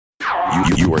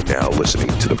You are now listening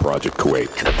to the Project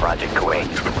Kuwait. To the Project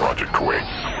Kuwait. To the Project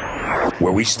Kuwait.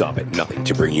 Where we stop at nothing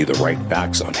to bring you the right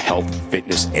facts on health,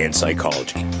 fitness, and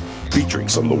psychology. Featuring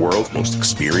some of the world's most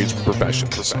experienced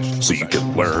professionals. So you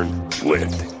can learn,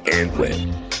 live, and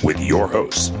live. With your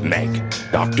hosts, Meg,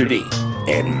 Dr.D,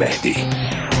 and Mehdi.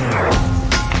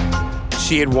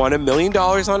 She had won $1 million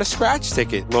on a scratch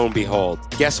ticket, lo and behold.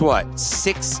 Guess what?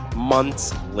 6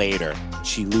 months later,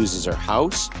 she loses her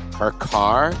house, her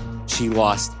car. She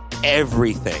lost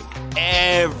everything.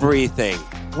 Everything.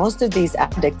 Most of these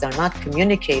addicts are not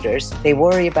communicators. They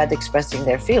worry about expressing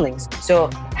their feelings. So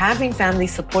having family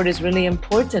support is really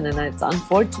important. And it's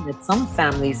unfortunate. Some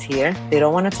families here, they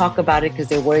don't want to talk about it because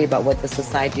they worry about what the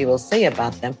society will say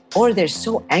about them. Or they're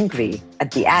so angry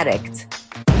at the addict.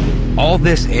 All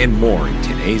this and more in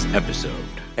today's episode.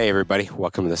 Hey, everybody.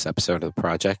 Welcome to this episode of The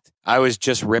Project. I was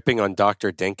just ripping on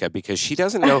Dr. Dinka because she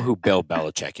doesn't know who Bill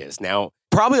Belichick is. Now,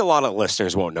 probably a lot of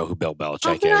listeners won't know who Bill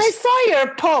Belichick is. I saw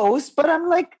your post, but I'm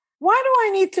like, why do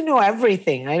I need to know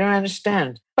everything? I don't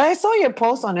understand. But I saw your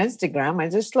post on Instagram. I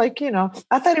just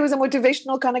I thought he was a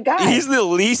motivational kind of guy. He's the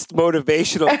least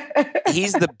motivational.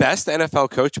 He's the best NFL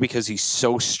coach because he's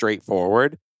so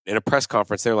straightforward. In a press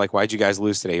conference, they're like, "Why'd you guys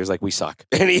lose today?" He was like, "We suck,"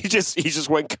 and he just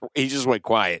went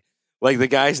quiet. Like, the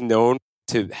guy's known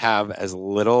to have as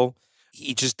little.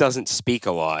 He just doesn't speak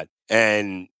a lot,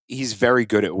 and he's very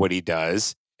good at what he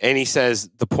does. And he says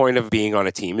the point of being on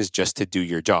a team is just to do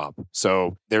your job.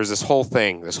 So there's this whole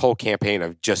campaign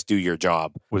of just do your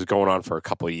job was going on for a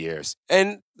couple of years.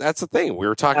 And that's the thing. We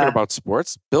were talking about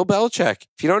sports. Bill Belichick,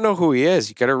 if you don't know who he is,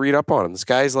 you got to read up on him. This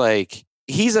guy's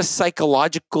he's a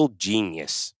psychological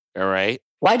genius. All right.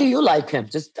 Why do you like him?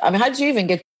 How did you even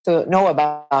get to know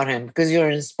about him? Because you're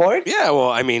in sport? Yeah.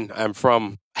 Well, I mean, I'm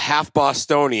from half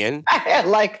Bostonian. What are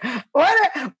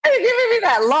you giving me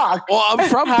that look? Well, I'm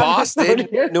from Boston,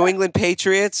 New England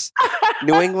Patriots,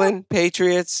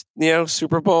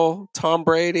 Super Bowl, Tom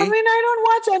Brady. I mean,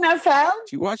 I don't watch NFL.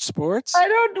 Do you watch sports? I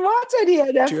don't watch any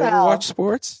NFL. Do you ever watch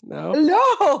sports? No.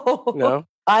 The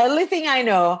only thing I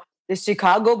know is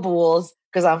Chicago Bulls,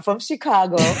 because I'm from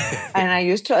Chicago, and I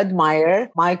used to admire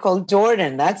Michael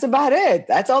Jordan. That's about it.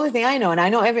 That's the only thing I know. And I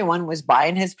know everyone was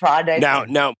buying his product.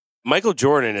 Now, Michael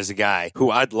Jordan is a guy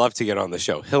who I'd love to get on the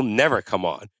show. He'll never come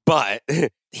on, but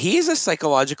he's a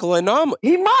psychological anomaly.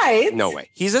 He might. No way.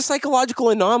 He's a psychological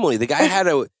anomaly. The guy had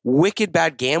a wicked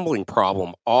bad gambling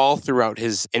problem all throughout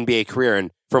his NBA career.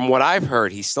 And from what I've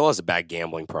heard, he still has a bad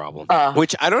gambling problem,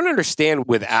 which I don't understand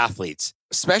with athletes,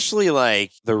 especially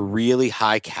the really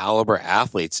high caliber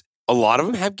athletes. A lot of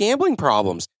them have gambling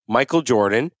problems. Michael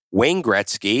Jordan, Wayne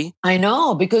Gretzky. I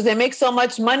know, because they make so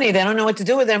much money. They don't know what to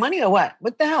do with their money or what?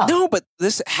 What the hell? No, but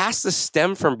this has to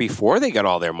stem from before they got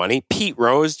all their money. Pete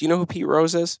Rose. Do you know who Pete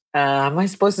Rose is? Am I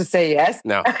supposed to say yes?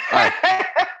 No. All right.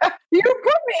 You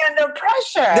put me under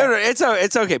pressure. No,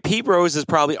 it's okay. Pete Rose is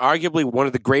probably arguably one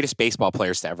of the greatest baseball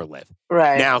players to ever live.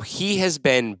 Right. Now, he has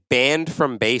been banned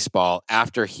from baseball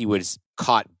after he was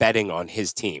caught betting on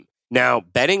his team. Now,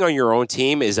 betting on your own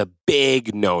team is a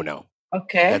big no-no.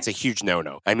 Okay. That's a huge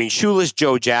no-no. I mean, Shoeless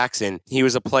Joe Jackson, he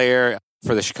was a player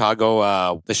for the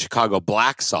Chicago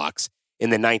Black Sox in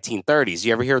the 1930s.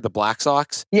 You ever hear of the Black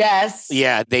Sox? Yes.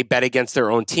 Yeah, they bet against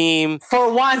their own team.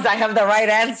 For once, I have the right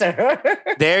answer.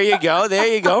 There you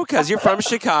go, because you're from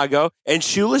Chicago. And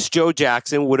Shoeless Joe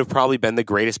Jackson would have probably been the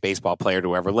greatest baseball player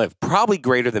to ever live, probably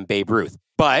greater than Babe Ruth.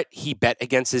 But he bet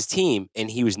against his team, and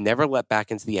he was never let back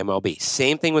into the MLB.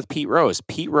 Same thing with Pete Rose.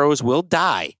 Pete Rose will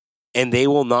die, and they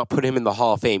will not put him in the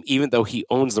Hall of Fame, even though he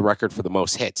owns the record for the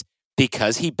most hits,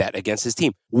 because he bet against his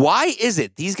team. Why is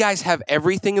it these guys have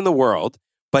everything in the world,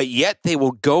 but yet they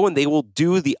will go and they will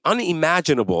do the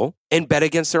unimaginable and bet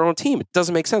against their own team? It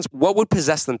doesn't make sense. What would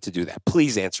possess them to do that?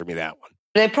 Please answer me that one.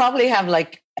 They probably have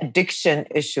addiction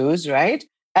issues, right?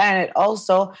 And it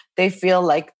also, they feel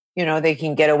they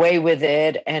can get away with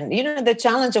it. And, the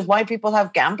challenge of why people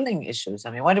have gambling issues.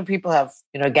 I mean, why do people have,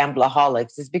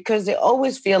 gamblaholics? Is because they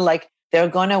always feel like they're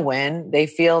going to win. They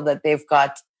feel that they've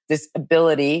got this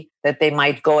ability that they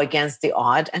might go against the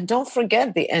odd. And don't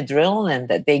forget the adrenaline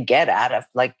that they get out of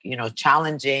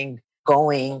challenging,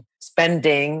 going,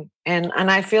 spending. And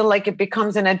I feel like it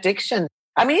becomes an addiction.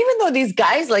 I mean, even though these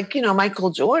guys Michael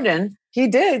Jordan,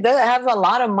 they have a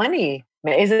lot of money.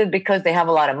 Is it because they have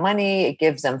a lot of money? It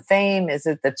gives them fame? Is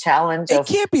it the challenge? It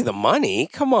can't be the money.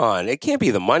 Come on. It can't be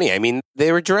the money. I mean,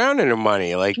 they were drowning in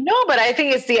money. No, but I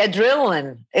think it's the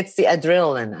adrenaline. It's the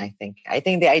adrenaline, I think. I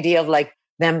think the idea of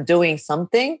them doing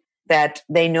something that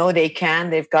they know they can,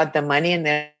 they've got the money and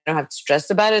they don't have to stress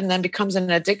about it, and then becomes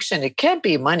an addiction. It can't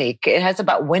be money. It has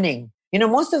about winning.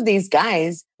 Most of these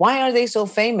guys, why are they so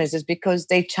famous? Is because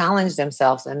they challenge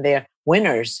themselves and they're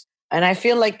winners. And I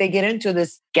feel like they get into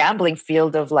this gambling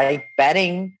field of like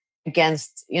betting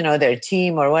against, their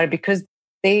team or whatever, because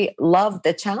they love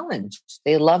the challenge.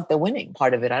 They love the winning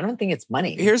part of it. I don't think it's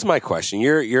money. Here's my question.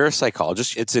 You're a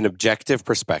psychologist. It's an objective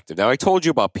perspective. Now, I told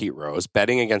you about Pete Rose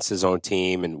betting against his own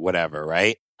team and whatever,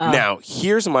 right? Now,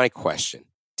 here's my question.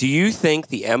 Do you think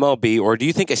the MLB or do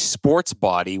you think a sports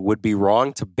body would be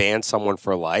wrong to ban someone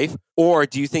for life? Or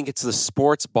do you think it's the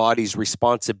sports body's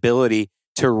responsibility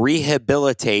to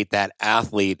rehabilitate that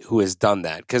athlete who has done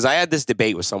that? Because I had this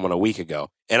debate with someone a week ago,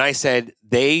 and I said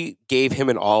they gave him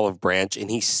an olive branch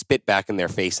and he spit back in their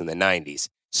face in the 90s.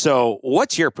 So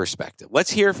what's your perspective?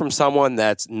 Let's hear from someone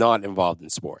that's not involved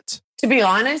in sports. To be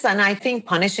honest, and I think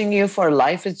punishing you for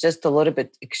life is just a little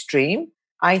bit extreme.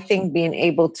 I think being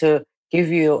able to give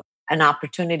you an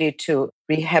opportunity to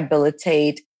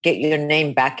rehabilitate, get your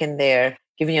name back in there,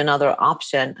 give you another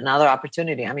option, another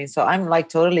opportunity. I mean, so I'm like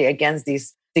totally against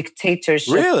these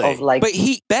dictatorship of like... But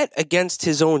he bet against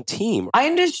his own team. I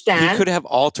understand. He could have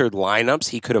altered lineups.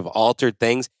 He could have altered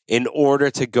things in order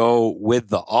to go with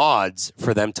the odds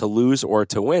for them to lose or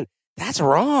to win. That's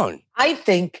wrong. I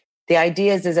think the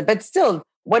idea is, but still,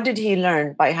 what did he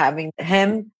learn by having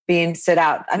him being sit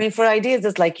out? I mean, for ideas,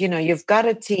 it's like, you've got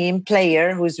a team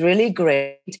player who's really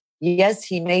great. Yes,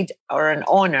 he made, or an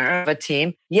owner of a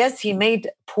team. Yes, he made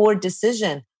poor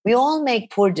decision. We all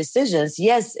make poor decisions.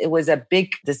 Yes, it was a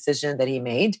big decision that he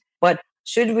made, but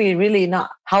should we really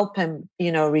not help him,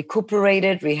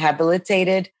 recuperated,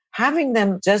 rehabilitated? Having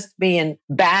them just being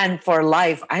banned for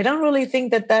life, I don't really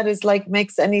think that is like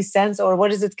makes any sense. Or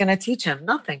what is it going to teach him?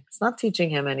 Nothing. It's not teaching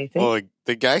him anything. Well,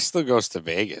 the guy still goes to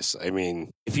Vegas. I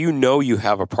mean, if you know you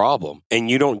have a problem and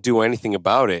you don't do anything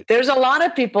about it. There's a lot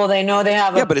of people, they know they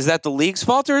have but is that the league's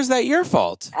fault or is that your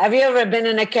fault? Have you ever been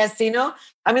in a casino?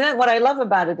 I mean, what I love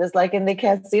about it is like in the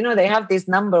casino, they have this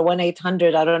number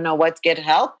 1-800, I don't know what, get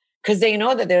help. Because they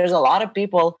know that there's a lot of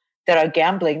people that are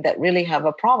gambling that really have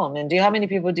a problem. And how many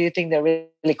people do you think they're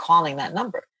really calling that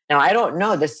number? Now, I don't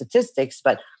know the statistics,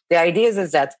 but the idea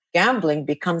is that gambling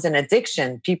becomes an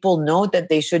addiction. People know that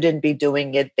they shouldn't be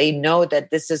doing it. They know that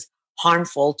this is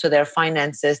harmful to their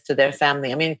finances, to their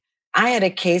family. I mean, I had a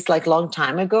case like long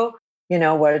time ago,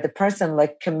 where the person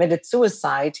like committed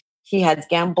suicide. He had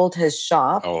gambled his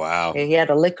shop. Oh, wow. He had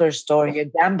a liquor store. He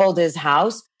had gambled his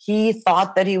house. He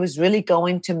thought that he was really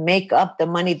going to make up the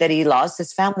money that he lost.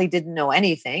 His family didn't know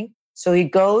anything. So he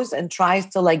goes and tries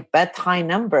to like bet high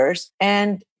numbers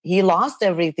and he lost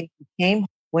everything. He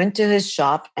went to his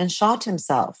shop and shot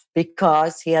himself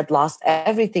because he had lost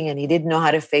everything and he didn't know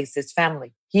how to face his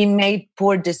family. He made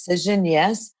poor decision.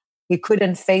 Yes. He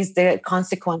couldn't face the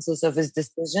consequences of his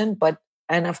decision,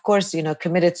 and of course,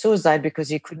 committed suicide because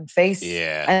he couldn't face.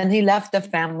 Yeah. And he left the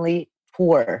family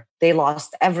poor. They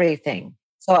lost everything.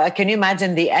 So can you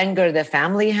imagine the anger the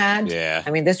family had? Yeah.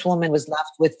 I mean, this woman was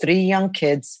left with 3 young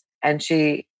kids and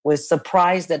she was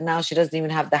surprised that now she doesn't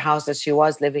even have the house that she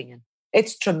was living in.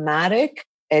 It's traumatic.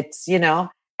 It's,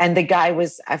 and the guy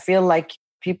I feel like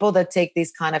people that take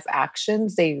these kind of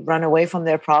actions, they run away from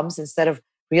their problems instead of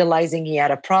realizing he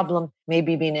had a problem,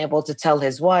 maybe being able to tell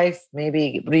his wife,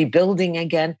 maybe rebuilding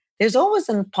again. There's always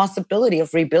a possibility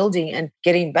of rebuilding and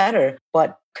getting better.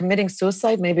 But committing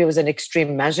suicide, maybe it was an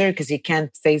extreme measure because he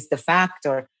can't face the fact,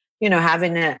 or,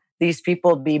 having these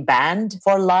people be banned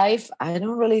for life. I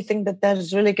don't really think that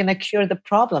is really going to cure the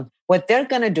problem. What they're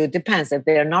going to do depends. If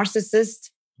they're narcissists,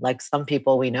 like some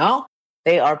people we know,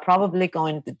 they are probably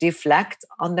going to deflect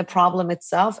on the problem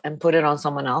itself and put it on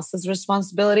someone else's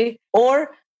responsibility.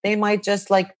 Or they might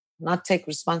just like not take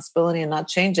responsibility and not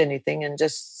change anything and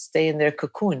just stay in their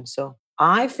cocoon. So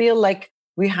I feel like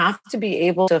we have to be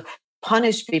able to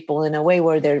punish people in a way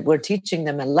where we're teaching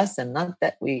them a lesson, not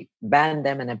that we ban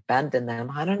them and abandon them.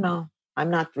 I don't know.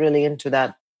 I'm not really into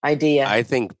that idea. I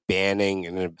think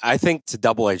banning, I think it's a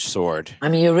double-edged sword. I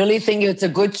mean, you really think it's a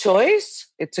good choice?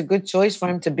 It's a good choice for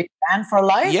him to be banned for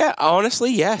life? Yeah,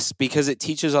 honestly, yes, because it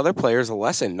teaches other players a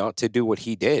lesson not to do what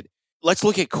he did. Let's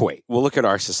look at Kuwait. We'll look at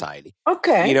our society.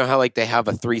 Okay. You know how like they have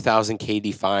a 3,000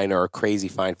 KD fine or a crazy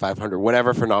fine, 500,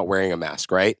 whatever, for not wearing a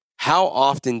mask, right? How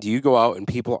often do you go out and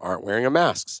people aren't wearing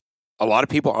masks? A lot of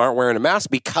people aren't wearing a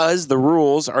mask because the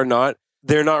rules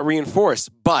they're not reinforced.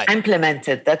 But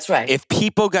implemented, that's right. If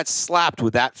people got slapped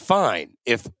with that fine,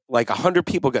 if like 100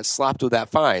 people got slapped with that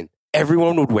fine,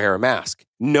 everyone would wear a mask.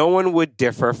 No one would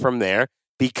differ from there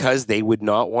because they would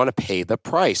not want to pay the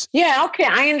price. Yeah, okay,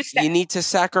 I understand. You need to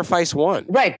sacrifice one.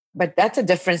 Right, but that's a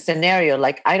different scenario.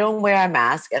 Like I don't wear a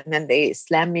mask and then they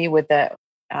slam me with a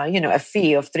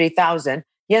fee of $3,000.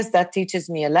 Yes, that teaches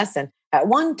me a lesson. At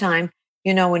one time,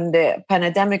 when the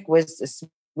pandemic was,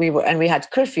 we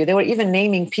had curfew, they were even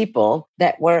naming people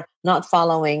that were not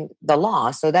following the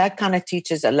law. So that kind of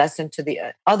teaches a lesson to the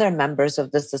other members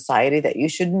of the society that you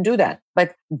shouldn't do that.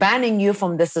 But banning you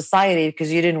from the society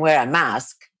because you didn't wear a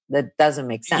mask, that doesn't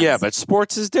make sense. Yeah, but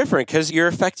sports is different because you're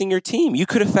affecting your team. You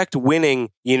could affect winning,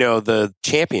 the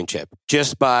championship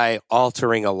just by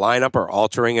altering a lineup or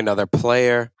altering another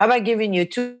player. How about giving you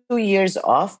 2 years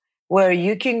off where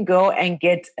you can go and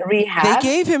get rehab? They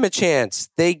gave him a chance.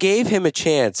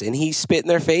 And he spit in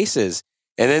their faces.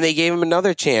 And then they gave him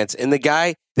another chance. And the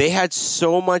guy, they had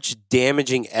so much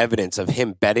damaging evidence of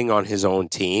him betting on his own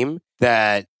team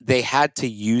that they had to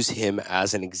use him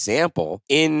as an example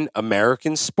in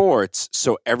American sports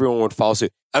so everyone would follow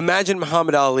suit. Imagine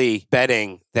Muhammad Ali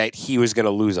betting that he was going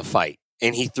to lose a fight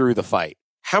and he threw the fight.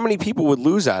 How many people would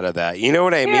lose out of that? You know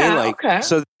what I mean? Okay.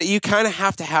 So you kind of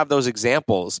have to have those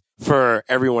examples for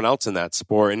everyone else in that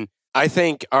sport. And I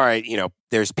think, all right,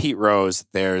 there's Pete Rose,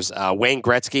 there's Wayne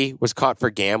Gretzky was caught for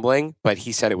gambling, but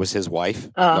he said it was his wife,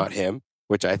 not him,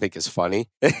 which I think is funny.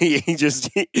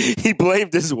 he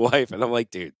blamed his wife. And I'm like,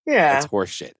 dude, that's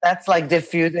horseshit. That's like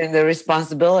diffusing the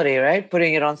responsibility, right?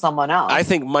 Putting it on someone else. I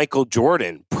think Michael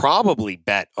Jordan probably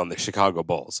bet on the Chicago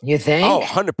Bulls. You think? Oh,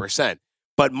 100%.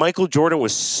 But Michael Jordan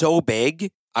was so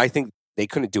big, I think they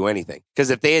couldn't do anything. Because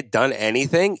if they had done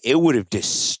anything, it would have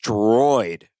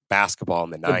destroyed basketball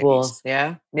in the 90s. Bulls,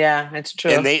 yeah, it's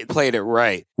true. And they played it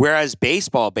right. Whereas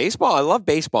baseball, I love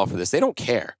baseball for this. They don't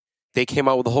care. They came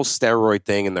out with the whole steroid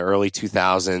thing in the early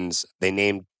 2000s. They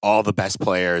named all the best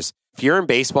players. If you're in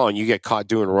baseball and you get caught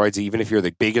doing roids, even if you're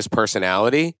the biggest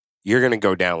personality, you're going to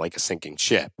go down like a sinking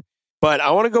ship. But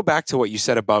I want to go back to what you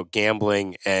said about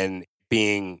gambling and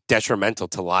being detrimental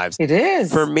to lives. It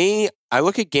is. For me, I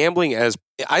look at gambling as,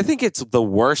 I think it's the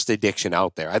worst addiction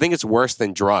out there. I think it's worse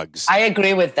than drugs. I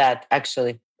agree with that,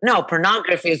 actually. No,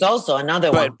 pornography is also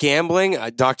another one. But gambling,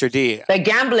 Dr. D. But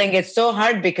gambling, it's so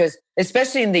hard because,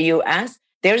 especially in the US,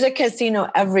 there's a casino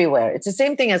everywhere. It's the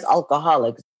same thing as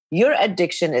alcoholics. Your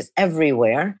addiction is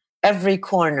everywhere, every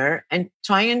corner, and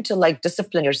trying to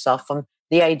discipline yourself from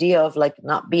the idea of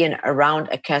not being around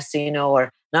a casino or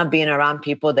not being around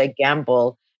people that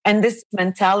gamble. And this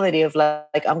mentality of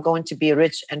I'm going to be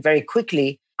rich and very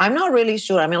quickly. I'm not really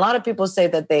sure. I mean, a lot of people say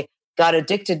that they got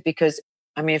addicted because,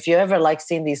 if you ever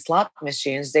seen these slot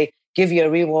machines, they give you a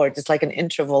reward. It's like an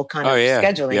interval kind of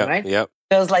scheduling, right? Yep.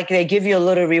 So it's like they give you a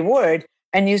little reward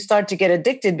and you start to get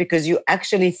addicted because you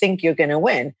actually think you're going to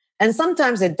win. And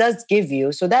sometimes it does give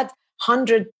you. So that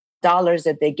 $100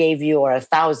 that they gave you, or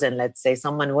 1,000, let's say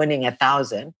someone winning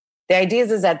 1,000, the idea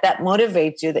is that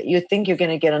motivates you, that you think you're going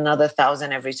to get another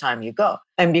 1,000 every time you go.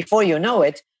 And before you know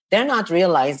it, they're not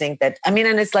realizing that. And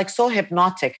it's so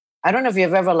hypnotic. I don't know if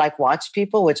you've ever watched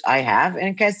people, which I have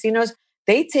in casinos,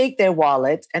 they take their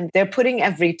wallet and they're putting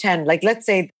every 10, let's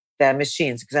say the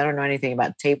machines, because I don't know anything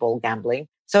about table gambling.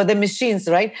 So the machines,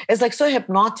 right? It's so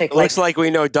hypnotic. It looks like we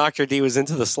know Dr. D was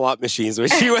into the slot machines when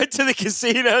she went to the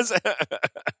casinos.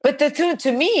 But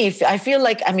to me, I feel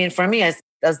for me, it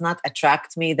does not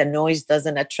attract me. The noise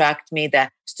doesn't attract me, the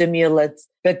stimulants.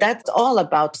 But that's all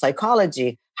about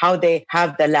psychology, how they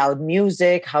have the loud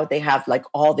music, how they have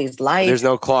all these lights. There's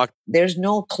no clock. There's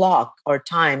no clock or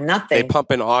time, nothing. They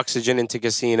pump in oxygen into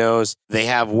casinos. They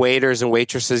have waiters and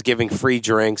waitresses giving free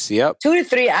drinks. Yep. 2 to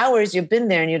 3 hours you've been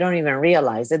there and you don't even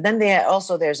realize it. Then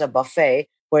there's a buffet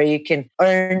where you can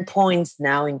earn points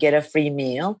now and get a free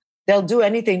meal. They'll do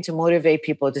anything to motivate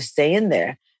people to stay in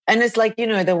there. And it's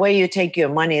the way you take your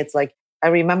money, it's I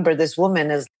remember this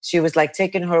woman she was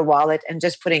taking her wallet and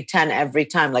just putting 10 every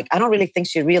time. I don't really think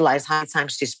she realized how many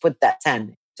times she's put that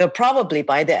 10. So probably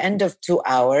by the end of 2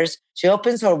 hours, she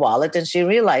opens her wallet and she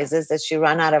realizes that she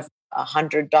ran out of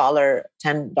 $100,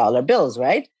 $10 bills,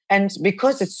 right? And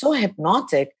because it's so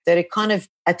hypnotic that it kind of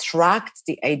attracts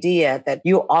the idea that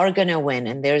you are going to win.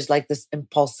 And there's this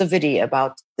impulsivity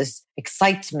about this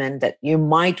excitement that you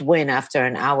might win after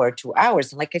an hour, 2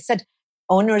 hours. And like I said,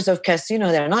 owners of casino,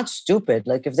 they're not stupid.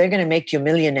 If they're going to make you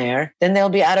millionaire, then they'll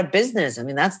be out of business.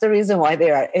 That's the reason why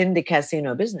they are in the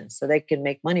casino business. So they can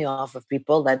make money off of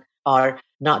people that are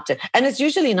not. And it's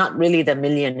usually not really the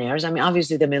millionaires.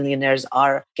 Obviously the millionaires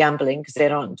are gambling because they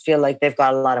don't feel like they've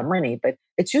got a lot of money, but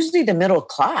it's usually the middle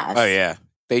class. Oh, yeah.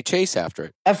 They chase after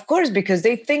it. Of course, because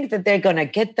they think that they're going to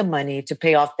get the money to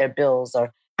pay off their bills.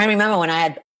 Or I remember when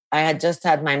I had just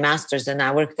had my master's and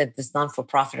I worked at this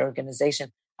non-for-profit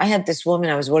organization. I had this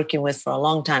woman I was working with for a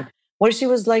long time where she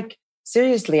was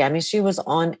seriously, she was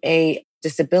on a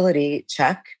disability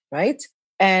check, right?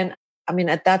 And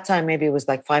at that time, maybe it was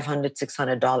 $500,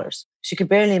 $600. She could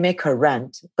barely make her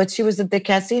rent, but she was at the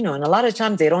casino. And a lot of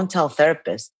times they don't tell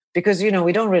therapists, because, we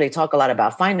don't really talk a lot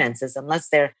about finances unless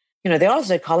they're, there are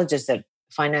psychologists that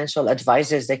financial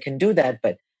advisors that can do that.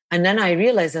 And then I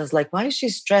realized, I was like, why is she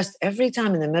stressed every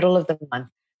time in the middle of the month?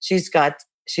 She's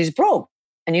broke.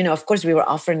 And, of course we were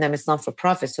offering them, it's not for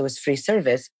profit. So it's free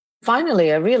service.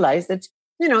 Finally, I realized that,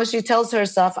 she tells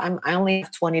herself, I only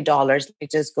have $20. Let me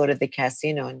just go to the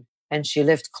casino. And she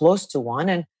lived close to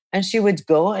one. And she would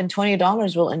go, and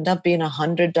 $20 will end up being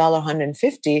 $100,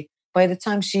 $150. By the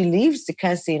time she leaves the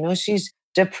casino, she's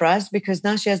depressed because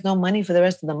now she has no money for the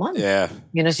rest of the month. Yeah.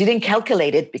 She didn't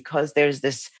calculate it because there's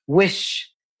this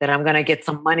wish that I'm going to get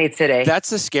some money today. That's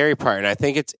the scary part. And I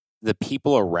think it's the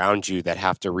people around you that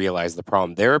have to realize the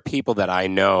problem. There are people that I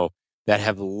know that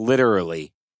have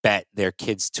literally bet their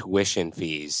kids' tuition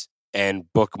fees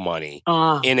and book money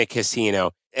in a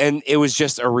casino. And it was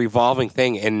just a revolving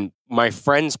thing. And my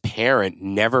friend's parent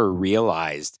never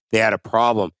realized they had a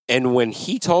problem. And when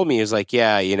he told me, he was like,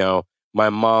 yeah, my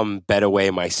mom bet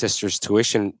away my sister's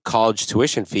college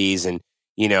tuition fees. And,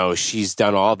 she's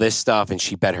done all this stuff and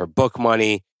she bet her book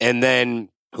money. And then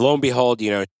lo and behold,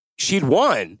 she'd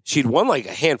won. She'd won like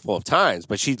a handful of times,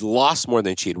 but she'd lost more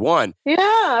than she'd won.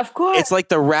 Yeah, of course. It's like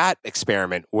the rat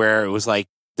experiment where it was like,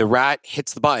 the rat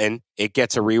hits the button, it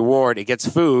gets a reward, it gets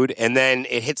food, and then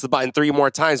it hits the button 3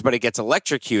 more times, but it gets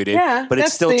electrocuted, but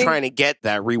it's still trying to get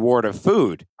that reward of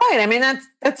food. Right. I mean,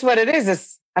 that's what it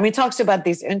is. It talks about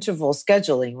these interval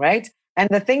scheduling, right? And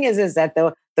the thing is that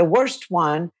the worst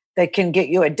one that can get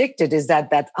you addicted is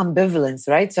that ambivalence,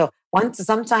 right? So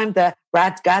sometimes the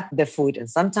rat got the food and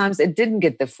sometimes it didn't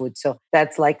get the food. So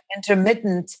that's like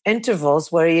intermittent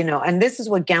intervals where, and this is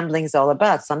what gambling is all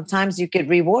about. Sometimes you get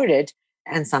rewarded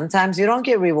and sometimes you don't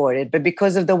get rewarded, but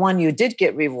because of the one you did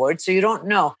get reward, so you don't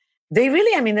know. They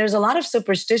really, there's a lot of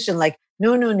superstition, like,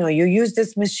 no, you use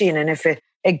this machine and if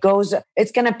it goes,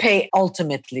 it's going to pay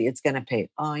ultimately, it's going to pay.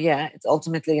 Oh yeah, it's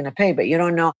ultimately going to pay, but you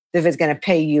don't know if it's going to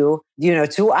pay you,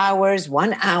 2 hours,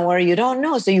 1 hour, you don't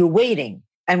know. So you're waiting.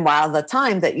 And while the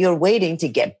time that you're waiting to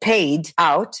get paid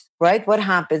out, right, what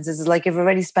happens is like you've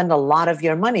already spent a lot of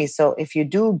your money. So if you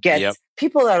do get,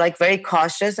 people are like very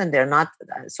cautious and they're not.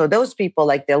 So those people,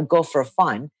 like they'll go for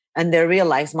fun and they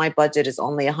realize my budget is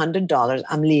only $100.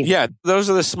 I'm leaving. Yeah, those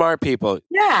are the smart people.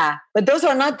 Yeah, but those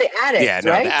are not the addicts, yeah,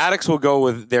 no, right? The addicts will go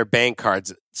with their bank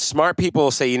cards. Smart people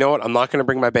will say, you know what, I'm not going to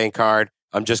bring my bank card.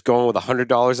 I'm just going with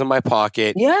 $100 in my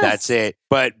pocket. Yes. That's it.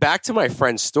 But back to my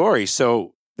friend's story.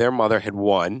 So their mother had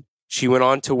won. She went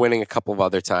on to winning a couple of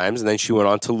other times, and then she went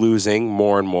on to losing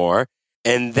more and more.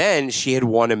 And then she had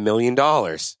won $1 million.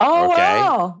 Oh,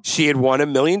 wow. She had won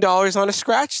 $1 million on a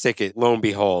scratch ticket, lo and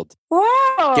behold.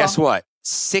 Wow. Guess what?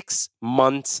 6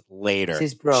 months later,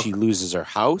 she's broke. She loses her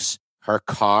house, her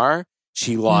car.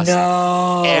 She lost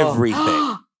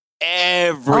everything.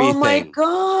 Everything. Oh, my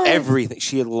God. Everything.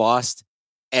 She had lost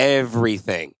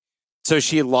everything. So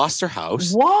she had lost her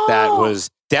house. Wow. That was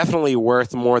definitely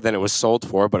worth more than it was sold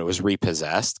for, but it was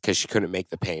repossessed because she couldn't make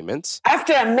the payments.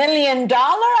 After $1 million,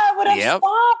 I would have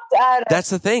stopped.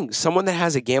 That's the thing. Someone that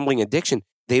has a gambling addiction,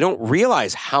 they don't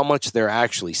realize how much they're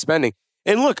actually spending.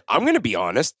 And look, I'm going to be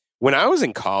honest. When I was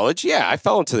in college, I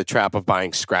fell into the trap of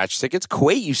buying scratch tickets.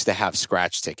 Kuwait used to have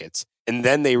scratch tickets. And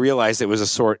then they realized it was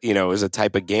it was a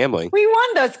type of gambling. We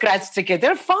won those scratch tickets.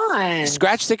 They're fun.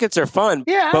 Scratch tickets are fun.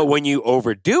 Yeah. But when you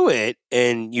overdo it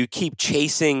and you keep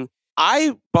chasing,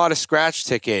 I bought a scratch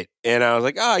ticket and I was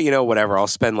like, whatever, I'll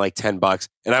spend like $10.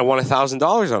 And I won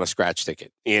 $1,000 on a scratch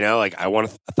ticket. I won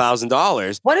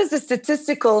 $1,000. What is the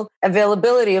statistical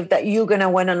availability of that you're going to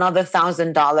win another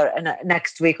 $1,000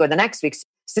 next week or the next week?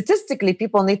 Statistically,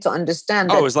 people need to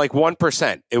understand that. It was like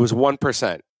 1%. It was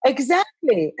 1%.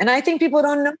 Exactly. And I think people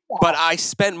don't know that. But I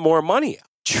spent more money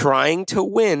trying to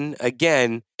win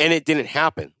again, and it didn't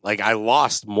happen. Like, I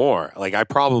lost more. Like, I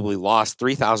probably lost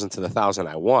 3,000 to the 1,000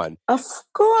 I won. Of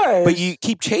course. But you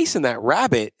keep chasing that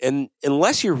rabbit, and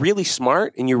unless you're really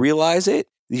smart and you realize it,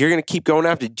 you're going to keep going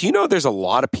after it. Do you know there's a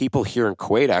lot of people here in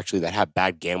Kuwait, actually, that have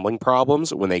bad gambling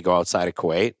problems when they go outside of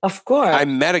Kuwait? Of course. I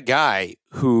met a guy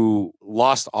who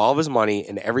lost all of his money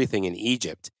and everything in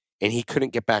Egypt. And he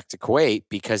couldn't get back to Kuwait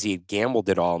because he had gambled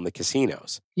it all in the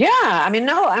casinos. Yeah.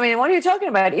 What are you talking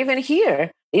about? Even here,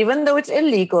 even though it's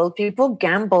illegal, people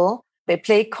gamble. They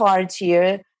play cards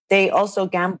here. They also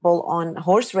gamble on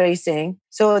horse racing.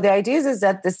 So the idea is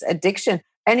that this addiction,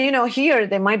 and here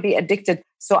they might be addicted.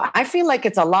 So I feel like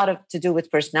it's a lot to do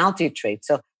with personality traits.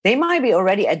 So they might be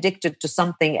already addicted to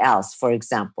something else, for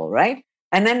example, right?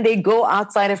 And then they go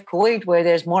outside of Kuwait where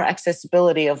there's more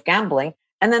accessibility of gambling.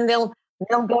 And then they'll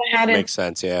go ahead and makes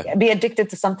sense, be addicted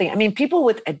to something. People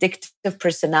with addictive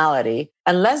personality,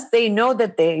 unless they know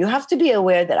that you have to be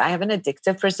aware that I have an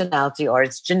addictive personality or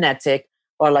it's genetic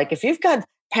Or like if you've got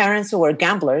parents who are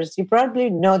gamblers, you probably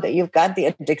know that you've got the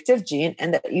addictive gene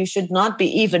and that you should not be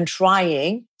even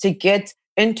trying to get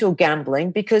into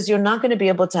gambling because you're not going to be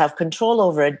able to have control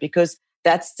over it because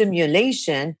that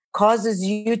stimulation causes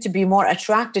you to be more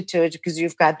attracted to it because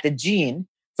you've got the gene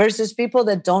versus people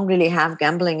that don't really have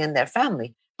gambling in their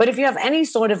family. But if you have any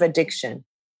sort of addiction,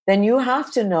 then you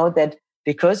have to know that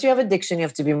because you have addiction, you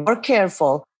have to be more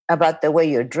careful about the way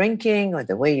you're drinking or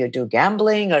the way you do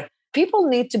gambling, or people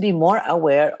need to be more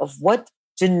aware of what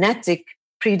genetic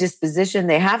predisposition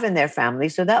they have in their family.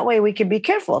 So that way we can be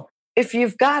careful. If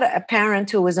you've got a parent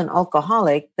who is an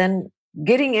alcoholic, then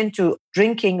getting into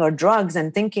drinking or drugs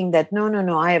and thinking that,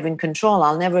 no, I have in control,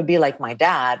 I'll never be like my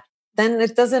dad, then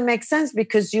it doesn't make sense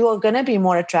because you are going to be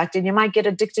more attracted. You might get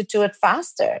addicted to it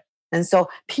faster. And so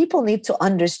people need to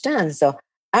understand.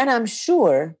 And I'm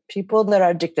sure people that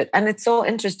are addicted, and it's so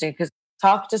interesting because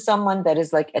talk to someone that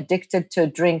is like addicted to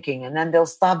drinking and then they'll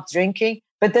stop drinking,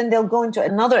 but then they'll go into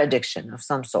another addiction of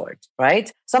some sort,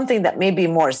 right? Something that may be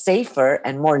more safer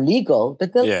and more legal,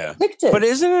 but they're addicted. But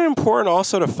isn't it important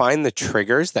also to find the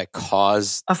triggers that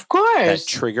cause, of course, that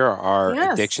trigger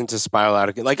our addiction to spiral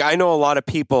out? Like I know a lot of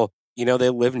people, they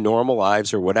live normal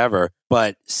lives or whatever,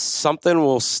 but something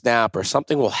will snap or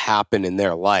something will happen in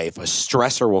their life. A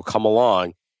stressor will come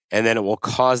along and then it will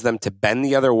cause them to bend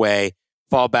the other way,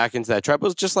 fall back into that trap. It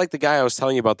was just like the guy I was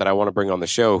telling you about that I want to bring on the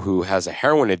show who has a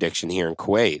heroin addiction here in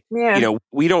Kuwait. Yeah.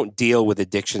 We don't deal with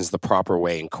addictions the proper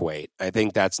way in Kuwait. I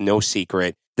think that's no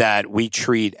secret that we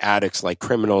treat addicts like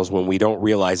criminals when we don't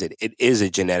realize it is a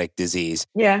genetic disease.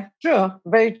 Yeah, true.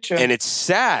 Very true. And it's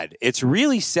sad. It's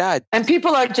really sad. And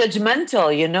people are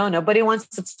judgmental, Nobody wants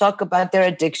to talk about their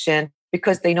addiction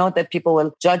because they know that people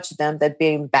will judge them that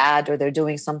being bad or they're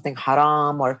doing something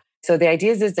haram. So the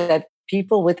idea is that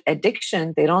people with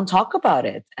addiction, they don't talk about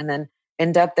it and then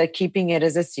end up they're keeping it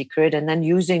as a secret and then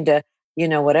using the,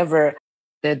 whatever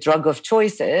the drug of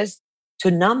choice is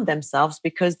to numb themselves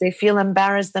because they feel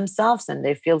embarrassed themselves and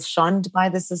they feel shunned by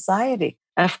the society.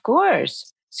 Of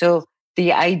course. So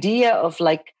the idea of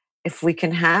like, if we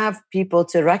can have people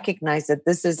to recognize that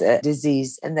this is a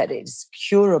disease and that it's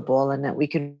curable and that we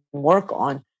can work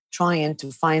on trying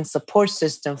to find support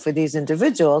system for these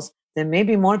individuals, then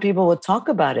maybe more people would talk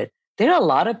about it. There are a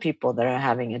lot of people that are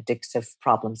having addictive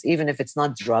problems, even if it's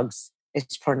not drugs,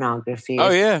 it's pornography,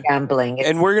 it's gambling.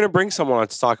 And we're going to bring someone on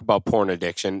to talk about porn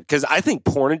addiction because I think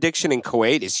porn addiction in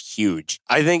Kuwait is huge.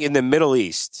 I think in the Middle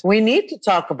East. We need to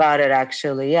talk about it,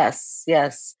 actually. Yes.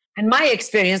 In my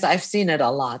experience, I've seen it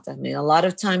a lot. I mean, a lot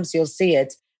of times you'll see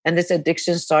it and this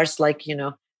addiction starts like,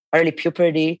 early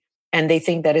puberty and they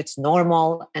think that it's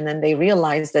normal. And then they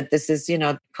realize that this is,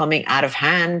 coming out of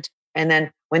hand. And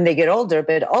then when they get older,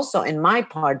 but also in my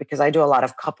part, because I do a lot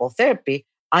of couple therapy,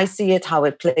 I see it how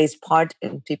it plays part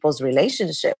in people's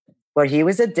relationship, where he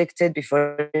was addicted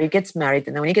before he gets married.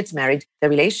 And then when he gets married, the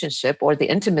relationship or the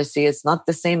intimacy is not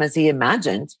the same as he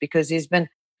imagined because he's been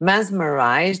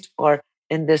mesmerized or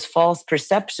in this false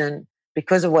perception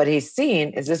because of what he's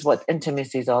seen. Is this what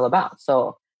intimacy is all about?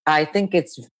 So I think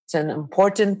it's an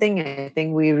important thing. I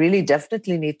think we really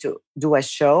definitely need to do a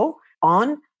show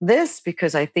on this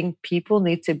because I think people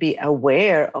need to be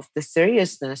aware of the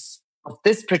seriousness of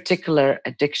this particular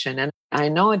addiction. And I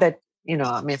know that,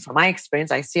 from my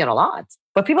experience, I see it a lot,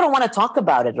 but people don't want to talk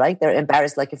about it, right? They're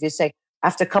embarrassed. Like if you say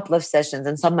after a couple of sessions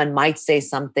and someone might say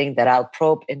something that I'll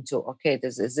probe into, okay,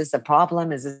 is this a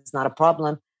problem? Is this not a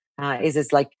problem? Is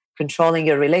this like controlling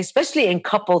your relationship? Especially in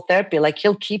couple therapy, like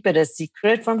he'll keep it a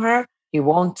secret from her. He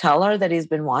won't tell her that he's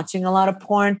been watching a lot of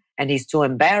porn and he's too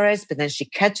embarrassed, but then she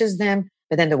catches them.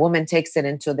 But then the woman takes it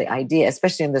into the idea,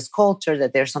 especially in this culture,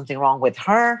 that there's something wrong with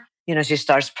her. She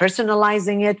starts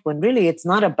personalizing it when really it's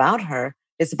not about her.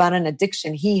 It's about an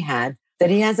addiction he had that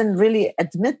he hasn't really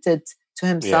admitted to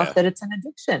himself that it's an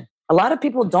addiction. A lot of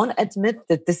people don't admit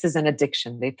that this is an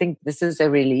addiction. They think this is a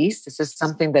release. This is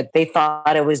something that they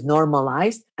thought it was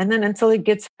normalized. And then until it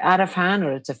gets out of hand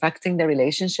or it's affecting their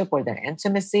relationship or their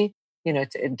intimacy,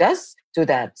 it does do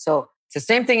that. So it's the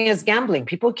same thing as gambling.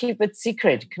 People keep it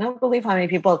secret. Can I believe how many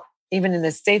people, even in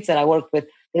the States that I work with,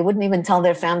 they wouldn't even tell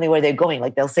their family where they're going.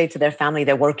 Like they'll say to their family,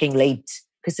 they're working late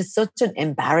because it's such an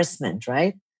embarrassment,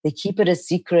 right? They keep it a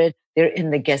secret. They're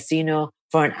in the casino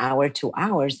for an hour, 2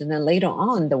 hours. And then later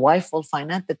on, the wife will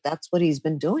find out that that's what he's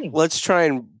been doing. Let's try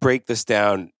and break this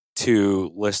down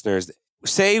to listeners.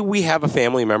 Say we have a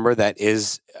family member that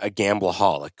is a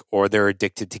gambleaholic or they're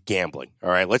addicted to gambling. All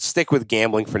right, let's stick with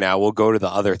gambling for now. We'll go to the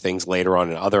other things later on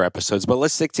in other episodes, but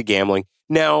let's stick to gambling.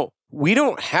 Now, we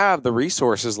don't have the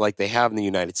resources like they have in the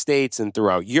United States and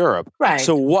throughout Europe. Right.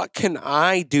 So what can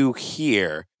I do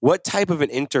here? What type of an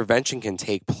intervention can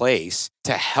take place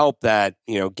to help that,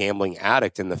 gambling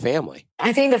addict in the family?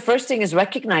 I think the first thing is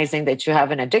recognizing that you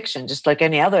have an addiction, just like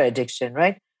any other addiction,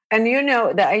 right? And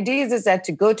the idea is that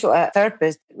to go to a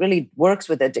therapist really works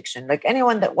with addiction. Like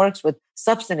anyone that works with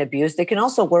substance abuse, they can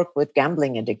also work with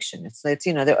gambling addiction.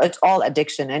 It's all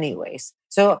addiction anyways.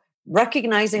 So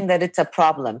recognizing that it's a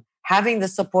problem, having the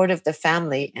support of the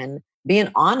family and being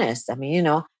honest. I mean,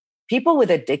 people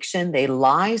with addiction, they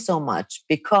lie so much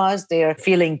because they're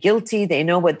feeling guilty. They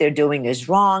know what they're doing is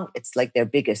wrong. It's like their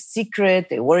biggest secret.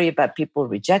 They worry about people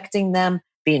rejecting them,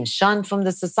 being shunned from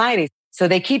the society. So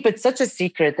they keep it such a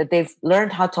secret that they've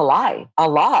learned how to lie a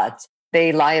lot.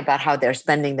 They lie about how they're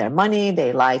spending their money.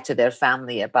 They lie to their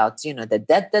family about, the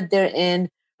debt that they're in.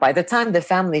 By the time the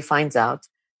family finds out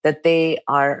that they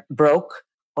are broke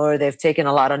or they've taken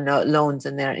a lot of loans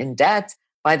and they're in debt,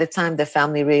 by the time the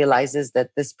family realizes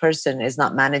that this person is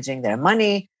not managing their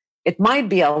money, it might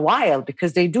be a while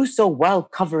because they do so well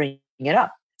covering it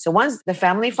up. So once the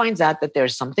family finds out that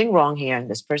there's something wrong here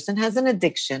and this person has an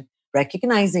addiction,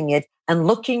 recognizing it and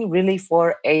looking really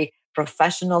for a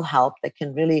professional help that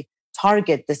can really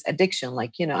target this addiction.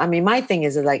 Like, my thing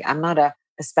is like, I'm not a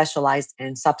specialized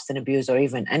in substance abuse or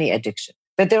even any addiction,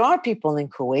 but there are people in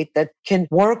Kuwait that can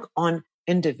work on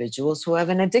individuals who have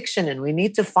an addiction, and we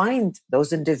need to find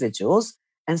those individuals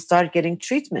and start getting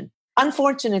treatment.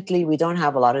 Unfortunately, we don't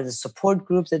have a lot of the support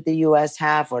groups that the US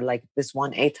have, or like this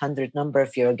 1-800 number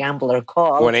if you're a gambler,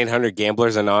 call 1-800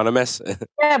 Gamblers Anonymous.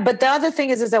 Yeah, but the other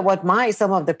thing is that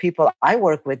some of the people I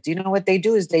work with, do you know what they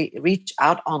do is they reach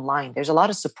out online. There's a lot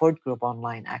of support group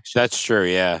online, actually. That's true.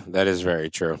 Yeah, that is very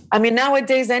true. I mean,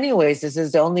 nowadays, anyways, this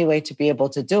is the only way to be able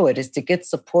to do it, is to get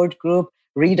support group,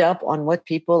 read up on what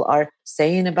people are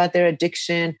saying about their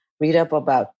addiction, read up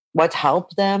about what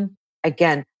helped them.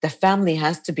 Again, the family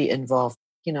has to be involved.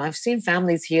 I've seen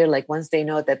families here, like once they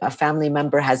know that a family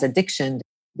member has addiction,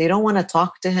 they don't want to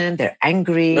talk to him. They're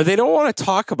angry. Or they don't want to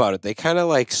talk about it. They kind of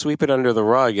like sweep it under the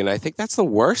rug. And I think that's the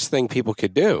worst thing people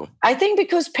could do. I think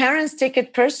because parents take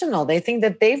it personal. They think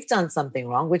that they've done something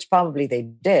wrong, which probably they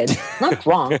did. Not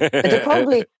wrong, but they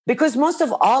probably, because most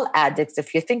of all addicts,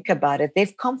 if you think about it,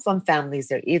 they've come from families.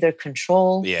 They're either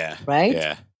control, right?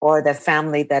 Yeah. Or the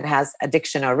family that has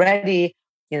addiction already.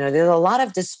 There's a lot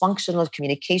of dysfunctional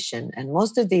communication. And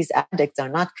most of these addicts are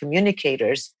not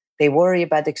communicators. They worry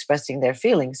about expressing their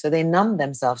feelings. So they numb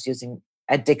themselves using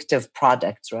addictive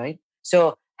products, right?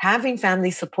 So having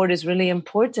family support is really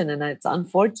important. And it's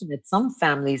unfortunate. Some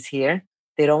families here,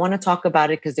 they don't want to talk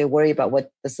about it because they worry about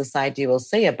what the society will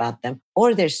say about them.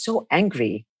 Or they're so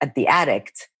angry at the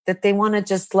addict that they want to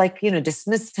just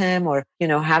dismiss him or,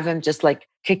 have him just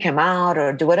kick him out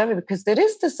or do whatever, because it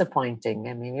is disappointing.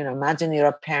 I mean, imagine you're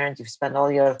a parent, you've spent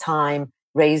all your time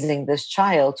raising this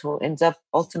child who ends up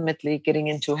ultimately getting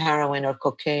into heroin or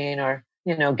cocaine or,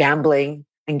 gambling.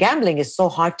 And gambling is so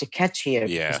hard to catch here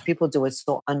because people do it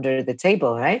so under the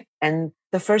table, right? And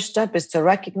the first step is to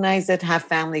recognize it, have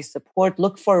family support,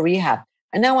 look for rehab.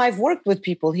 And now I've worked with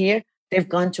people here. They've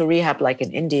gone to rehab, like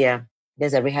in India.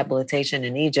 There's a rehabilitation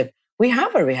in Egypt. We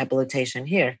have a rehabilitation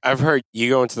here. I've heard you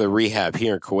go into the rehab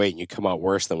here in Kuwait and you come out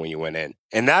worse than when you went in.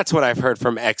 And that's what I've heard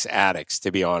from ex-addicts,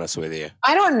 to be honest with you.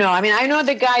 I don't know. I mean, I know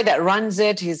the guy that runs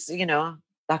it. He's,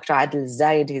 Dr.D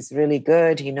Zaid. He's really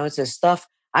good. He knows his stuff.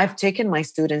 I've taken my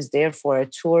students there for a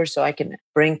tour so I can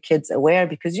bring kids aware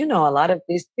because, a lot of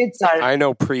these kids are... I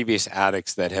know previous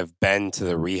addicts that have been to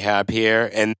the rehab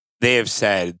here and they have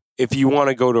said, if you want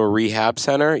to go to a rehab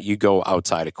center, you go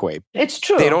outside of Kuwait. It's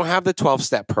true. They don't have the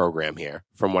 12-step program here,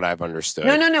 from what I've understood.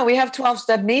 No. We have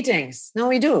 12-step meetings. No,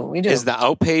 we do. Is the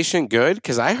outpatient good?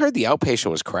 Because I heard the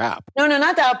outpatient was crap. No,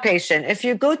 not the outpatient. If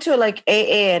you go to like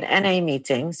AA and NA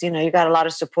meetings, you got a lot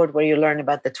of support where you learn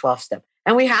about the 12-step.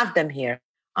 And we have them here.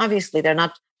 Obviously, they're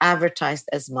not advertised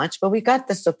as much, but we got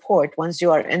the support. Once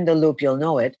you are in the loop, you'll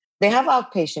know it. They have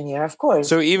outpatient here, of course.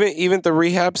 So even the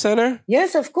rehab center?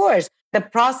 Yes, of course. The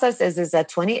process is that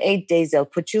 28 days, they'll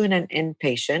put you in an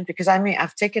inpatient because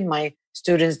I've taken my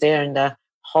students there and the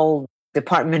whole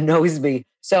department knows me.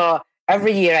 So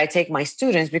every year I take my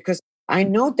students because I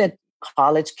know that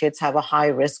college kids have a high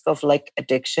risk of like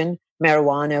addiction,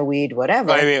 marijuana, weed,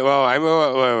 whatever. I mean,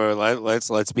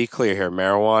 let's be clear here.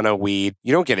 Marijuana, weed,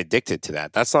 you don't get addicted to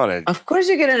that. That's not a... Of course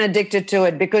you're getting addicted to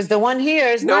it because the one here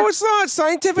is No, it's not.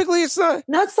 Scientifically, it's not.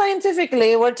 Not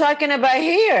scientifically. We're talking about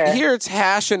here. Here it's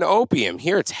hash and opium.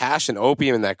 Here it's hash and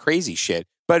opium and that crazy shit.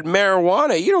 But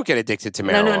marijuana, you don't get addicted to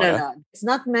marijuana. No. It's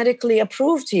not medically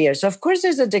approved here. So of course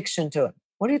there's addiction to it.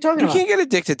 What are you talking You about? can't get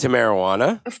addicted to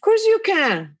marijuana. Of course you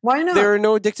can. Why not? There are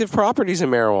no addictive properties in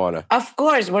marijuana. Of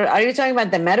course. Are you talking about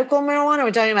the medical marijuana? Or are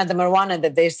we talking about the marijuana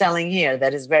that they're selling here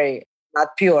that is very not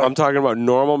pure? I'm talking about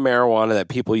normal marijuana that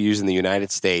people use in the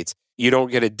United States. You don't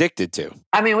get addicted to.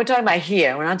 I mean, we're talking about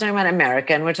here. We're not talking about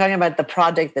America. And we're talking about the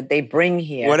product that they bring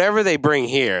here. Whatever they bring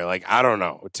here, like, I don't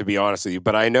know, to be honest with you,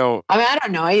 but I know. I mean, I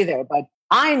don't know either, but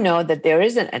I know that there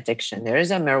is an addiction. There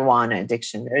is a marijuana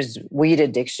addiction. There's weed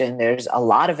addiction. There's a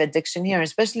lot of addiction here,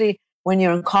 especially when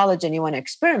you're in college and you want to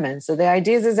experiment. So the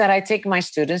idea is that I take my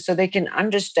students so they can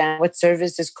understand what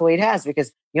services Kuwait has,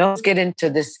 because you always get into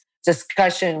this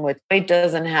discussion with Kuwait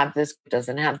doesn't have this,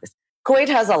 doesn't have this. Kuwait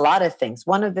has a lot of things.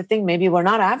 One of the things, maybe we're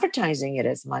not advertising it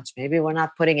as much. Maybe we're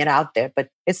not putting it out there, but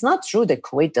it's not true that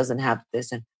Kuwait doesn't have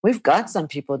this. And we've got some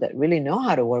people that really know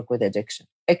how to work with addiction,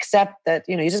 except that,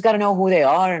 you just got to know who they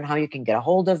are and how you can get a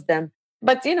hold of them.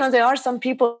 But, there are some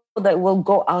people that will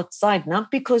go outside, not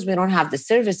because we don't have the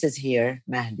services here,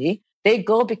 Mahdi. They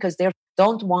go because they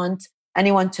don't want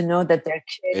anyone to know that their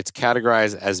kids. It's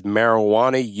categorized as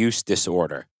marijuana use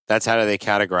disorder. That's how they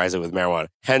categorize it with marijuana.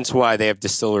 Hence why they have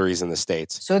distilleries in the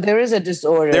States. So there is a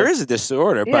disorder. There is a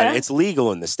disorder, Yeah. but it's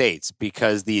legal in the States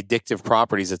because the addictive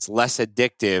properties, it's less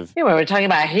addictive. Yeah, we're talking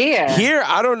about here. Here,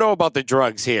 I don't know about the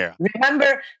drugs here.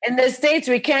 Remember, in the States,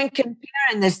 we can't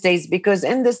compare in the States because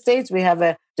in the States, we have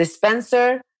a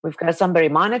dispenser. We've got somebody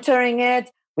monitoring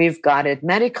it. We've got it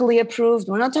medically approved.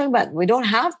 We're not talking about, we don't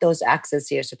have those access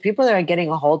here. So people that are getting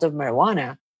a hold of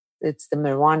marijuana, it's the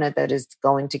marijuana that is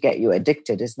going to get you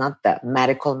addicted. It's not that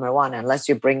medical marijuana, unless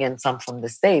you bring in some from the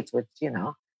States, which,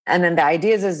 And then the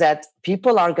idea is that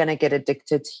people are going to get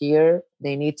addicted here.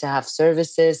 They need to have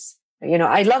services.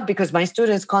 I love because my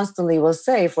students constantly will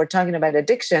say, if we're talking about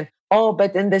addiction, oh,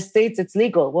 but in the States, it's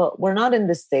legal. Well, we're not in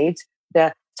the States.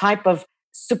 The type of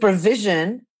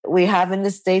supervision we have in the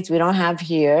States, we don't have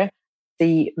here.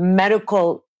 The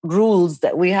medical rules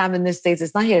that we have in the States,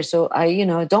 it's not here. So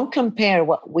don't compare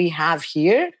what we have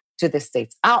here to the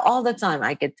States. All the time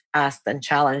I get asked and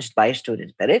challenged by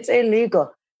students, but it's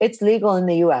illegal. It's legal in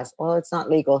the US. Well, it's not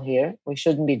legal here. We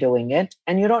shouldn't be doing it.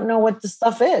 And you don't know what the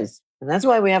stuff is. And that's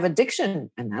why we have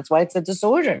addiction. And that's why it's a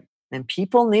disorder. And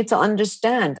people need to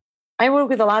understand. I work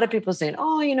with a lot of people saying,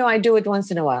 oh, I do it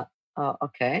once in a while. Oh,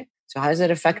 okay. So how is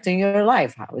it affecting your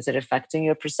life? How is it affecting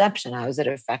your perception? How is it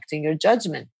affecting your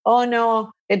judgment? Oh,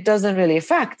 no, it doesn't really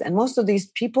affect. And most of these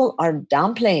people are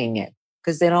downplaying it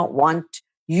because they don't want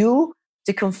you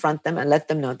to confront them and let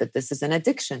them know that this is an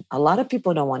addiction. A lot of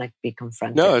people don't want to be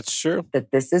confronted. No, it's true.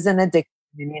 That this is an addiction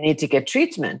and you need to get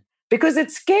treatment because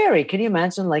it's scary. Can you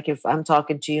imagine, like, if I'm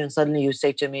talking to you and suddenly you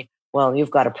say to me, well, you've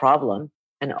got a problem.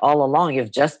 And all along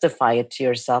you've justified it to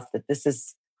yourself that this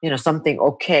is, something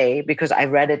okay, because I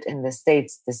read it in the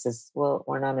States.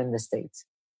 We're not in the States.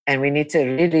 And we need to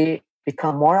really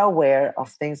become more aware of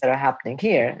things that are happening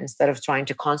here instead of trying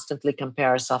to constantly compare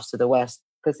ourselves to the West,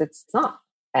 because it's not.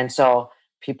 And so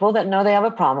people that know they have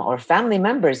a problem, or family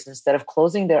members, instead of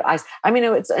closing their eyes. I mean,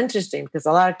 it's interesting because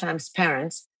a lot of times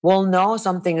parents will know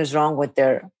something is wrong with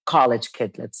their college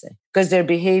kid, let's say, because their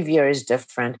behavior is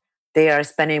different. They are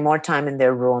spending more time in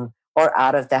their room or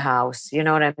out of the house. You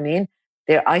know what I mean?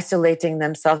 They're isolating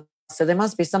themselves. So there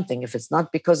must be something, if it's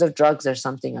not because of drugs or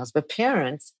something else. But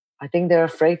parents, I think they're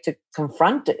afraid to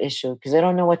confront the issue because they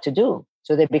don't know what to do.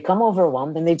 So they become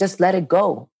overwhelmed and they just let it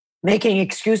go, making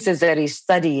excuses that he's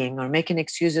studying, or making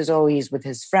excuses, oh, he's with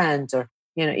his friends, or,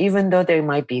 even though there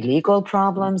might be legal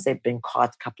problems, they've been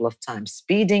caught a couple of times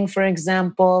speeding, for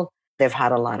example. They've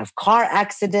had a lot of car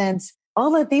accidents.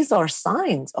 All of these are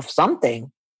signs of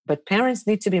something. But parents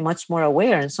need to be much more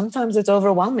aware. And sometimes it's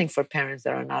overwhelming for parents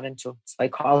that are not into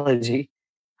psychology.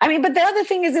 I mean, but the other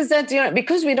thing is that,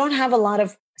 because we don't have a lot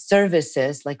of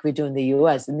services like we do in the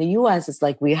US. In the US, it's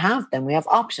like we have them. We have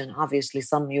option. Obviously,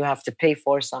 some you have to pay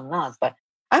for, some not. But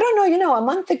I don't know, a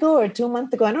month ago or 2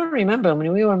 months ago, I don't remember,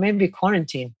 when we were maybe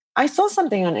quarantined, I saw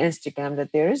something on Instagram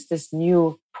that there is this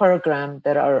new program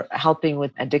that are helping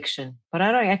with addiction, but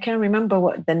I can't remember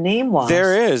what the name was.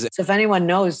 There is. So if anyone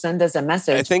knows, send us a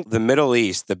message. I think the Middle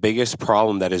East, the biggest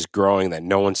problem that is growing that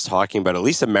no one's talking about, at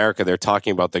least America, they're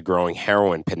talking about the growing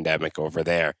heroin pandemic over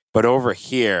there. But over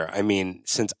here, I mean,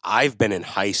 since I've been in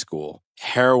high school,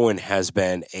 heroin has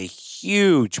been a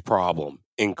huge problem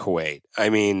in Kuwait. I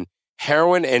mean,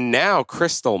 heroin and now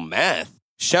crystal meth,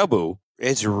 shabu.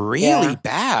 It's really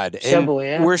bad. And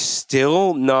we're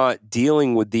still not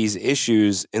dealing with these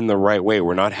issues in the right way.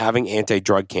 We're not having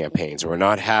anti-drug campaigns. We're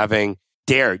not having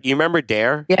DARE. You remember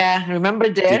DARE? Yeah, I remember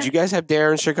DARE. Did you guys have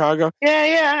DARE in Chicago?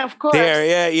 Yeah, of course.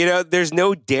 DARE, yeah. There's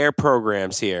no DARE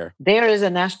programs here. DARE is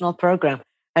a national program,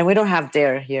 and we don't have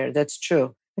DARE here. That's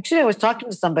true. Actually, I was talking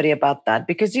to somebody about that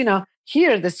because,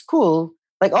 here the school,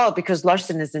 like, because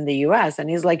Larson is in the US and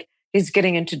he's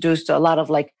getting introduced to a lot of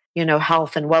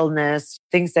health and wellness,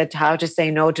 things that how to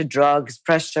say no to drugs,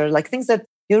 pressure, like things that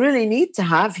you really need to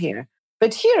have here.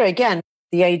 But here again,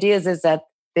 the idea is that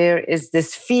there is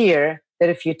this fear that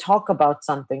if you talk about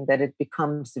something, that it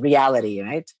becomes reality,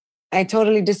 right? I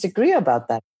totally disagree about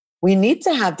that. We need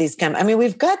to have these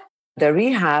we've got the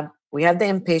rehab, we have the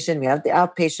inpatient, we have the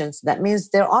outpatients. That means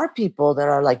there are people that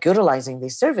are utilizing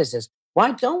these services.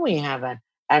 Why don't we have an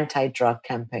anti-drug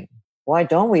campaign? Why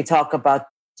don't we talk about,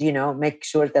 make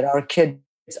sure that our kids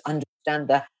understand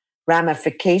the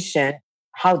ramification,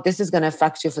 how this is going to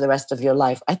affect you for the rest of your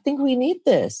life? I think we need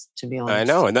this, to be honest. I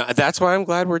know. And that's why I'm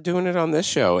glad we're doing it on this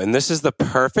show. And this is the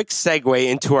perfect segue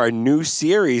into our new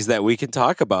series that we can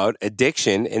talk about,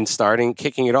 addiction, and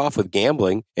kicking it off with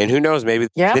gambling. And who knows, maybe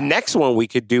the next one we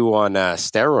could do on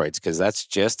steroids, because that's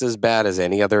just as bad as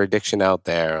any other addiction out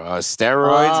there.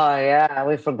 Steroids. Oh, yeah.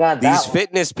 We forgot that. These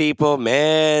fitness people,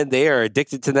 man, they are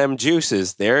addicted to them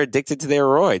juices. They're addicted to their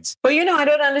roids. But, I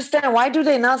don't understand. Why do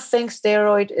they not think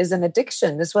steroid is an addiction?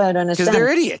 That's why I don't understand. Because they're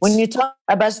idiots. When you talk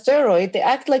about steroid, they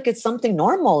act like it's something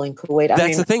normal in Kuwait.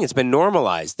 That's the thing. It's been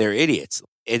normalized. They're idiots.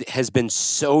 It has been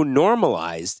so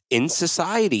normalized in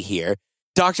society here.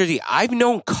 Dr. D, I've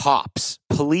known cops,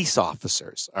 police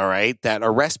officers, all right, that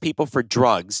arrest people for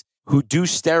drugs who do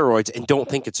steroids and don't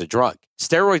think it's a drug.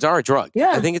 Steroids are a drug.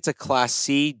 Yeah. I think it's a Class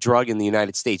C drug in the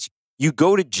United States. You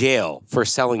go to jail for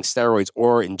selling steroids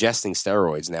or ingesting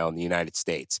steroids now in the United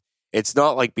States. It's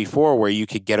not like before where you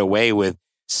could get away with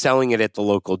selling it at the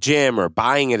local gym or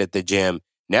buying it at the gym.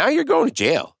 Now you're going to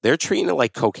jail. They're treating it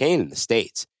like cocaine in the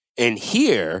States. And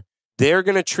here, they're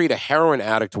going to treat a heroin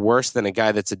addict worse than a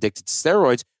guy that's addicted to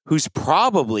steroids who's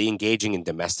probably engaging in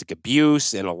domestic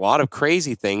abuse and a lot of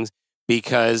crazy things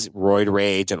because roid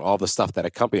rage and all the stuff that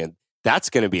accompany it. That's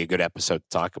going to be a good episode to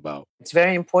talk about. It's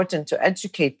very important to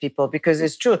educate people because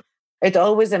it's true. It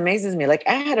always amazes me. Like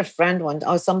I had a friend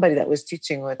somebody that was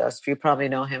teaching with us. You probably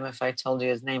know him if I told you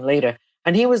his name later.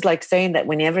 And he was saying that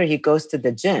whenever he goes to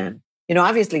the gym,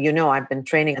 obviously, I've been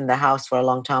training in the house for a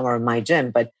long time or in my gym,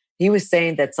 but he was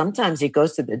saying that sometimes he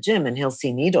goes to the gym and he'll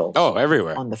see needles. Oh,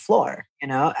 everywhere. On the floor,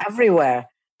 everywhere.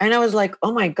 And I was like,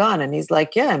 oh my God. And he's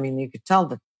like, yeah, you could tell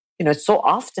that, it's so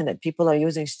often that people are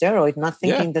using steroids, not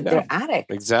thinking that they're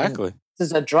addicts. Exactly. And this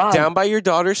is a drug. Down by your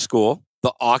daughter's school,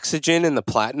 the Oxygen and the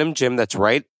Platinum Gym that's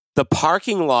right, the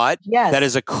parking lot that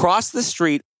is across the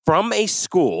street from a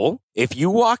school. If you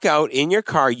walk out in your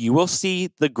car, you will see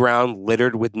the ground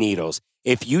littered with needles.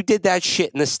 If you did that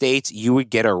shit in the States, you would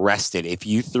get arrested. If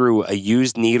you threw a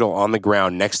used needle on the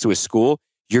ground next to a school,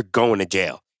 you're going to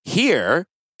jail. Here,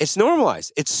 it's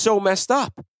normalized. It's so messed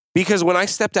up. Because when I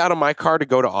stepped out of my car to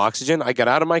go to Oxygen, I got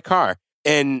out of my car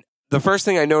and the first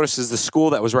thing I noticed is the school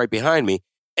that was right behind me.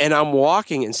 And I'm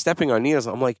walking and stepping on needles.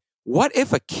 I'm like, what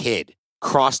if a kid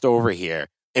crossed over here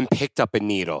and picked up a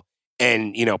needle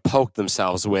and, poked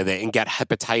themselves with it and got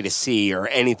hepatitis C or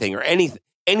anything or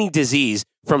any disease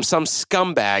from some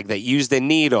scumbag that used a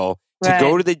needle to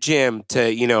go to the gym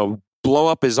to, blow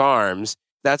up his arms?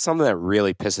 That's something that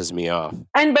really pisses me off.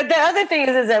 But the other thing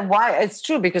is that why it's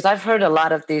true, because I've heard a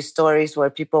lot of these stories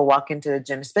where people walk into the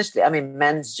gym, especially,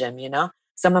 men's gym,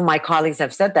 some of my colleagues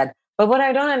have said that. But what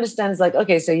I don't understand is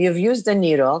okay, so you've used a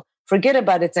needle, forget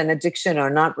about it's an addiction or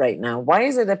not right now. Why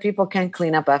is it that people can't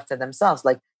clean up after themselves?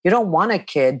 You don't want a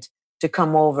kid to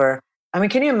come over.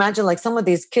 Can you imagine some of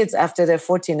these kids after they're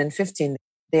 14 and 15,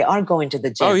 they are going to the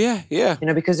gym. Oh, yeah, yeah.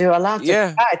 Because you're allowed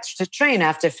to train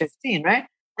after 15, right?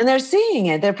 And they're seeing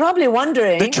it. They're probably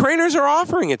wondering. The trainers are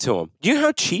offering it to them. Do you know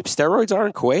how cheap steroids are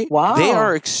in Kuwait? Wow. They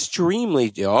are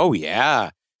extremely,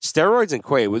 steroids in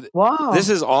Kuwait. Wow. This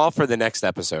is all for the next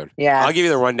episode. Yeah. I'll give you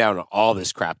the rundown of all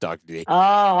this crap, Dr. D. Oh,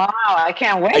 wow. I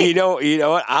can't wait. You know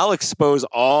what? I'll expose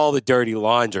all the dirty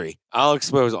laundry. I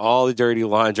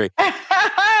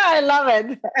love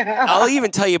it. I'll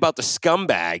even tell you about the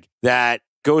scumbag that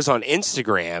goes on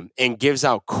Instagram and gives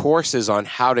out courses on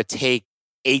how to take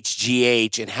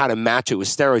HGH and how to match it with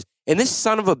steroids. And this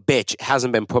son of a bitch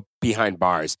hasn't been put behind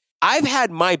bars. I've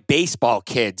had my baseball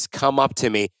kids come up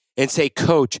to me and say,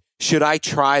 Coach, should I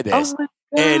try this? Oh my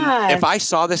God. And if I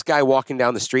saw this guy walking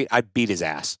down the street, I'd beat his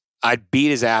ass.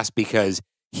 Because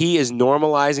he is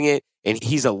normalizing it and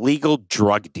he's a legal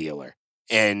drug dealer.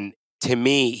 And to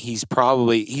me, he's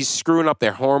screwing up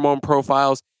their hormone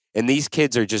profiles. And these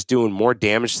kids are just doing more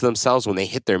damage to themselves when they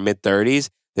hit their mid-30s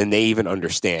than they even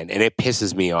understand. And it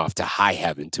pisses me off to high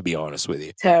heaven, to be honest with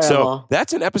you. Terrible. So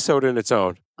that's an episode in its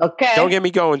own. Okay. Don't get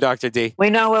me going, Dr. D. We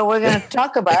know what we're going to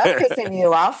talk about, pissing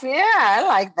you off. Yeah, I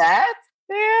like that.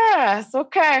 Yes,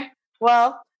 okay.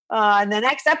 Well, And the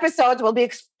next episodes will be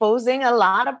exposing a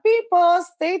lot of people.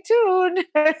 Stay tuned.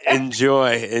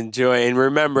 Enjoy. And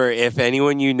remember, if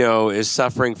anyone you know is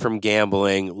suffering from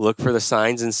gambling, look for the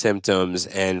signs and symptoms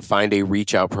and find a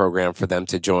reach out program for them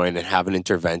to join and have an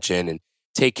intervention and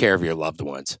take care of your loved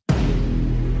ones.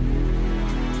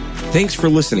 Thanks for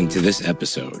listening to this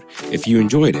episode. If you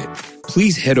enjoyed it,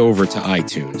 please head over to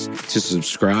iTunes to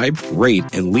subscribe, rate,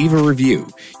 and leave a review.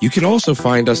 You can also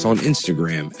find us on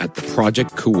Instagram at The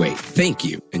Project Kuwait. Thank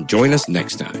you, and join us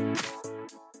next time.